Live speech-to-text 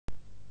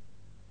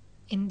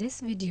In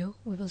this video,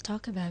 we will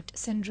talk about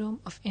syndrome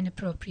of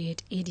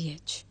inappropriate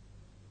ADH.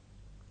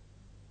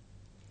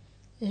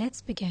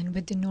 Let's begin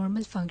with the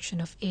normal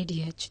function of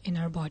ADH in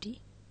our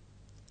body.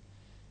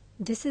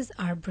 This is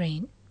our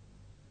brain.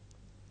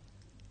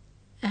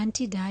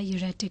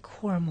 Antidiuretic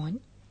hormone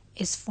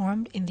is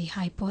formed in the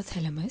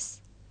hypothalamus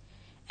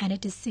and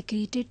it is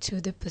secreted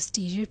through the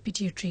posterior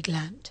pituitary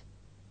gland.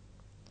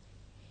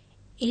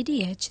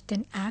 ADH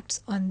then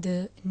acts on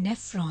the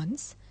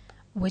nephrons,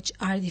 which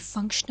are the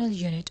functional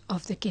unit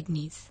of the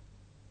kidneys.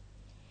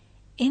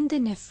 In the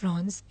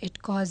nephrons,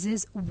 it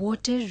causes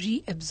water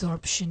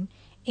reabsorption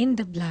in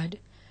the blood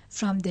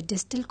from the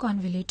distal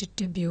convoluted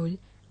tubule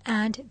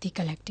and the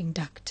collecting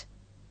duct.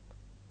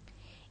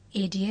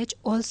 ADH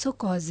also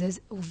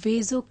causes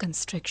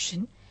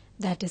vasoconstriction,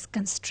 that is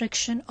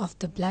constriction of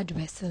the blood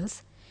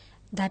vessels.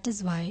 That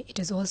is why it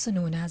is also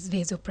known as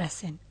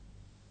vasopressin.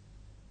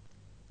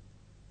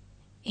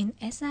 In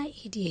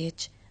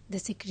SIADH, the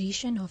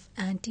secretion of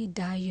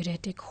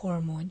antidiuretic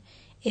hormone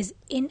is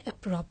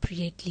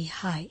inappropriately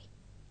high,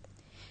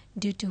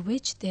 due to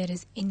which there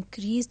is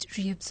increased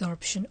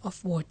reabsorption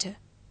of water.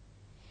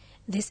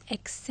 This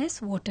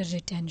excess water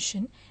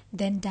retention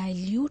then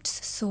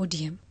dilutes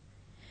sodium,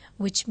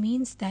 which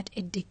means that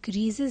it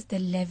decreases the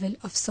level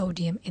of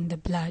sodium in the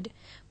blood,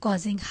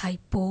 causing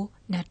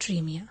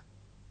hyponatremia.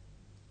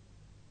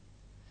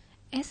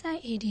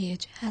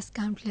 SIADH has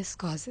countless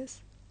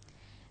causes.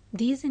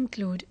 These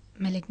include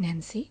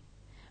malignancy,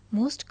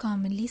 most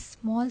commonly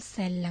small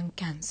cell lung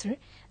cancer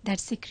that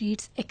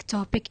secretes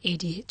ectopic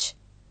ADH.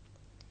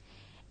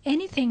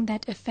 Anything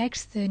that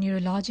affects the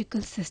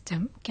neurological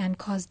system can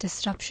cause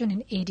disruption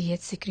in ADH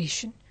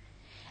secretion,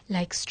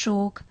 like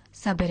stroke,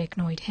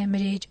 subarachnoid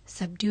hemorrhage,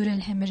 subdural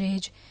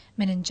hemorrhage,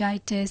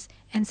 meningitis,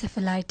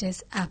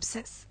 encephalitis,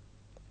 abscess.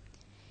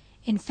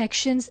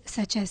 Infections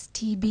such as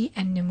TB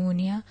and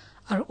pneumonia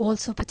are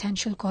also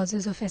potential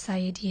causes of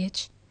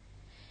SIADH.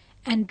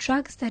 And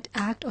drugs that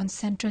act on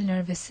central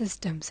nervous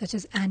system, such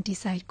as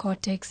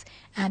antipsychotics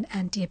and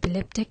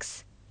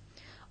antiepileptics.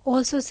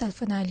 Also,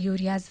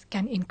 sulfonylureas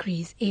can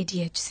increase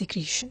ADH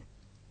secretion.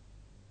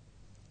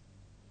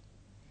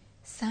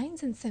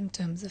 Signs and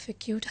symptoms of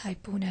acute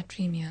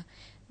hyponatremia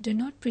do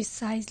not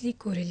precisely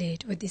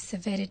correlate with the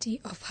severity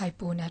of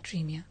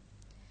hyponatremia.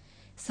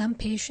 Some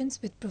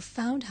patients with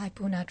profound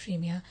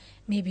hyponatremia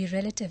may be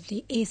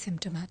relatively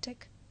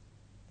asymptomatic.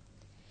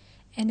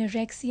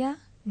 Anorexia,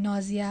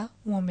 nausea,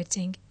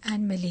 vomiting,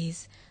 and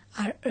malaise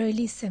are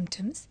early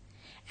symptoms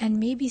and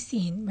may be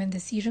seen when the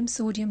serum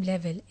sodium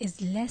level is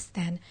less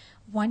than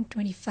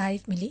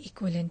 125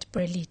 milliequivalent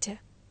per liter.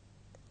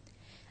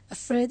 A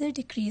further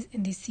decrease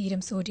in the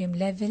serum sodium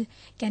level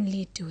can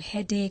lead to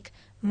headache,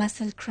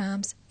 muscle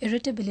cramps,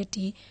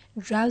 irritability,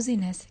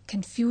 drowsiness,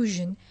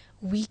 confusion,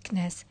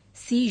 weakness,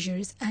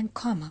 seizures, and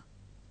coma.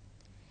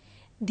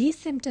 These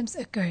symptoms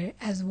occur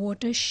as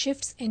water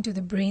shifts into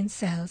the brain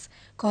cells,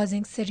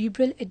 causing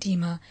cerebral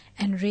edema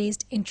and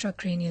raised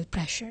intracranial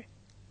pressure.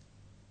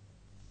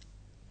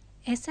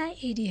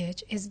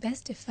 SIADH is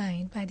best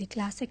defined by the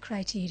classic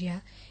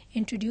criteria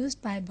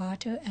introduced by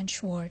Barter and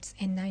Schwartz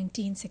in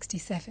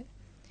 1967.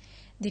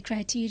 The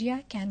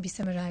criteria can be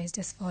summarized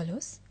as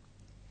follows.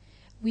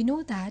 We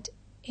know that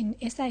in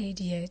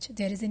SIADH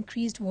there is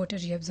increased water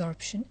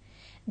reabsorption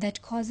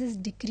that causes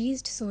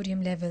decreased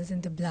sodium levels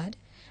in the blood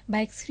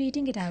by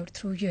excreting it out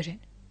through urine.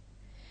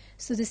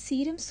 So the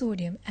serum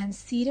sodium and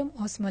serum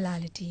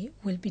osmolality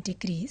will be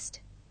decreased,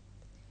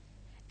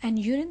 and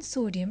urine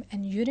sodium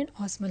and urine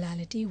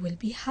osmolality will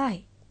be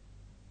high.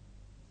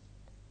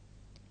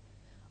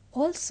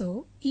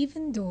 Also,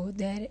 even though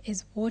there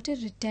is water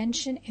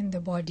retention in the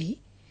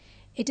body,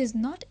 it is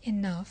not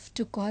enough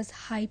to cause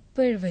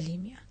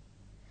hypervolemia.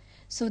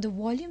 So the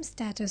volume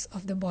status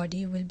of the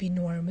body will be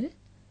normal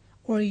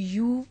or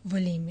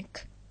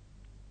euvolemic.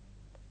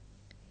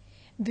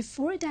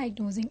 Before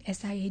diagnosing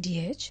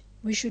SIADH,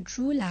 we should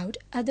rule out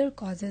other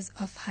causes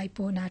of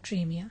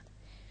hyponatremia.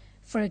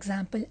 For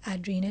example,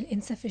 adrenal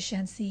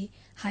insufficiency,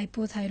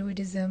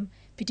 hypothyroidism,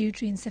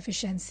 pituitary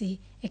insufficiency,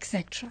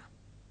 etc.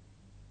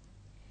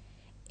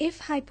 If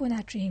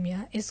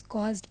hyponatremia is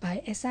caused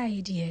by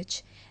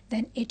SIADH,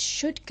 then it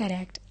should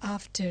correct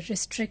after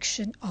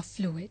restriction of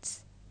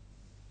fluids.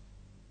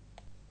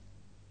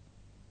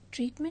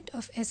 Treatment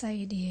of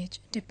SIADH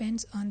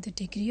depends on the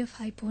degree of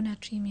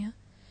hyponatremia,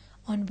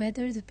 on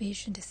whether the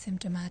patient is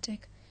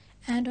symptomatic,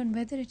 and on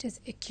whether it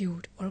is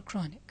acute or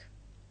chronic.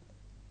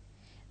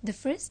 The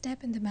first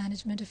step in the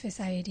management of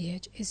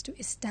SIADH is to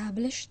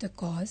establish the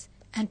cause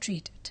and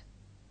treat it.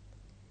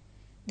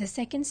 The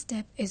second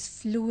step is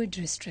fluid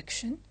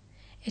restriction.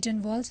 It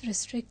involves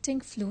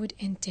restricting fluid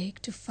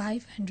intake to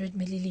 500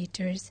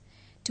 milliliters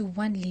to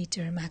 1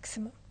 liter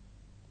maximum.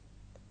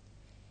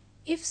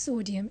 If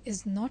sodium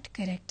is not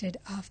corrected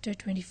after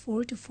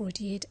 24 to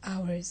 48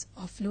 hours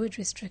of fluid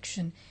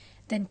restriction,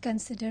 then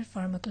consider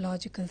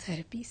pharmacological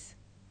therapies.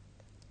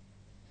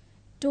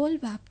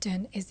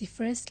 Tolvaptan is the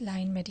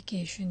first-line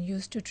medication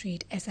used to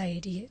treat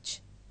SIADH.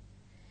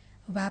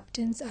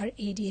 Vaptans are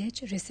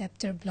ADH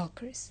receptor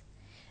blockers.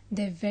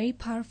 They're very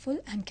powerful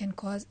and can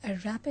cause a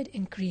rapid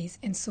increase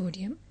in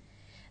sodium.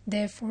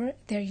 Therefore,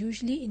 they're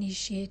usually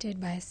initiated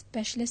by a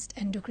specialist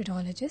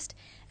endocrinologist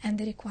and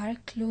they require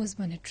close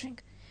monitoring.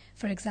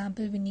 For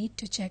example, we need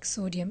to check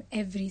sodium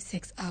every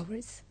 6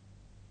 hours.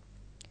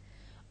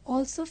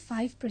 Also,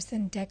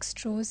 5%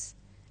 dextrose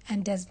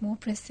and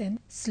desmopressin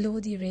slow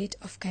the rate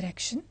of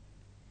correction.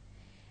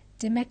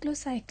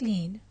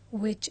 Demeclocycline,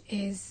 which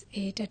is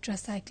a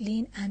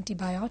tetracycline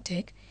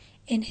antibiotic,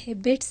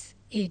 inhibits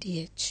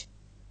ADH.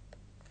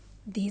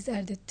 These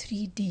are the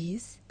 3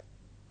 Ds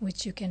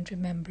which you can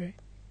remember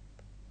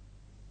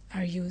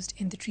are used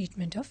in the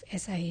treatment of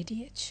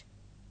SIADH.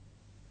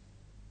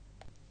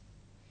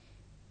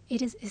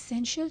 It is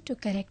essential to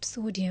correct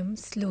sodium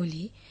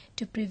slowly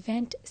to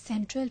prevent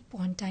central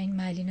pontine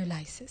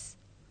myelinolysis.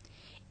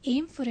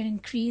 Aim for an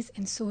increase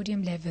in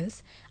sodium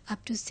levels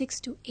up to 6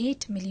 to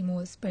 8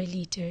 millimoles per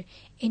liter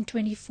in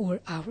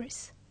 24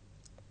 hours.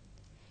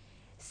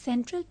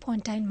 Central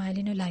pontine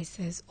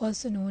myelinolysis,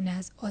 also known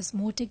as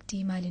osmotic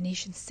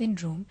demyelination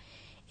syndrome,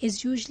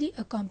 is usually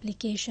a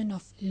complication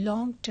of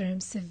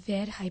long-term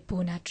severe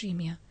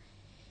hyponatremia.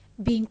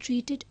 Being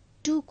treated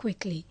too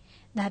quickly,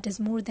 that is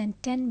more than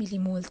 10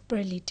 millimoles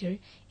per liter,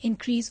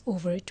 increase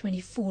over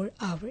 24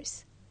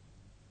 hours.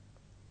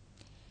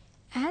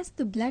 As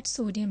the blood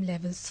sodium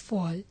levels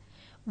fall,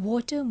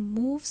 water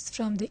moves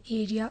from the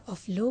area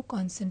of low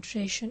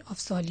concentration of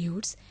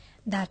solutes,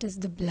 that is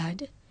the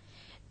blood,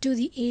 to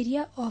the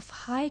area of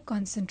high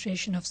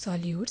concentration of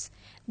solutes,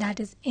 that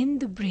is in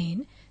the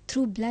brain,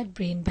 through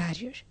blood-brain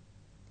barrier.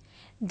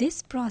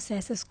 This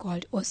process is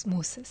called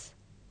osmosis.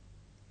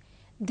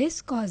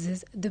 This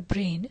causes the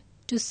brain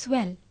to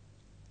swell.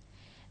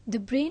 The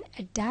brain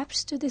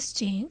adapts to this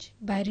change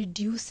by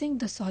reducing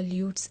the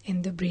solutes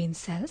in the brain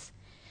cells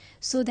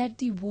so that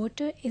the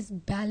water is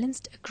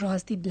balanced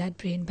across the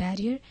blood-brain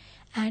barrier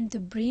and the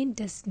brain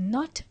does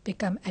not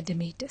become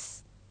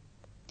edematous.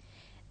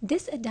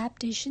 This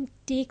adaptation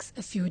takes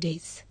a few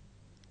days.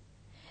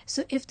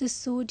 So if the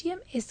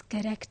sodium is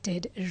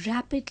corrected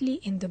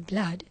rapidly in the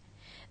blood,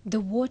 the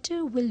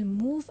water will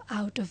move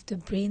out of the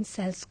brain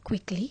cells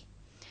quickly,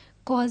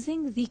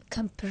 causing the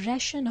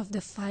compression of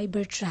the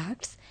fiber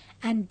tracts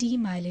and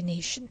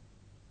demyelination.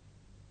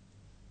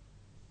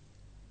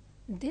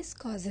 This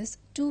causes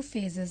 2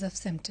 phases of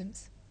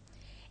symptoms.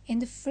 In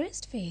the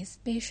first phase,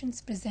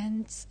 patients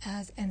present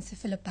as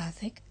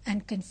encephalopathic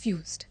and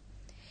confused.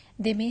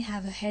 They may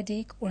have a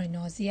headache or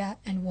nausea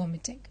and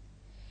vomiting.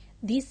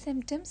 These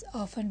symptoms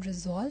often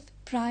resolve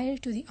prior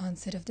to the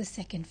onset of the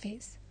second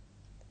phase.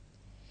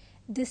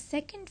 The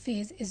second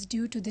phase is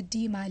due to the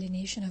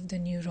demyelination of the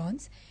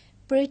neurons,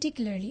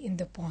 particularly in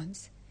the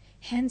pons,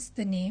 hence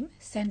the name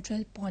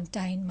central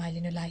pontine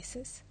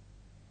myelinolysis.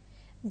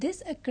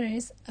 This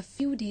occurs a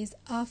few days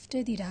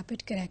after the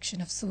rapid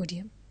correction of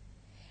sodium.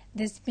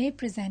 This may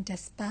present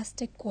as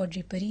spastic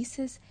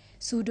quadriparesis,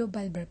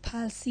 pseudobulbar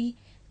palsy,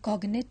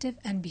 cognitive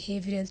and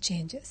behavioral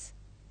changes.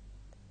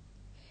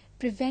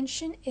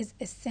 Prevention is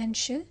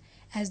essential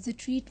as the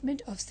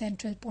treatment of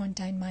central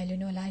pontine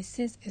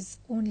myelinolysis is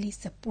only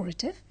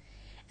supportive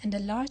and a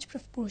large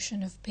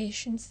proportion of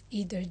patients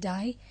either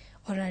die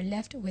or are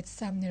left with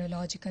some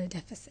neurological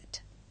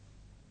deficit.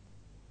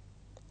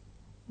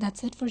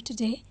 That's it for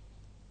today.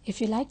 If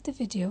you liked the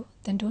video,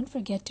 then don't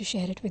forget to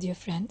share it with your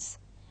friends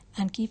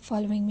and keep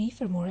following me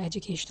for more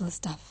educational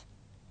stuff.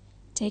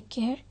 Take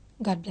care.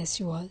 God bless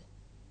you all.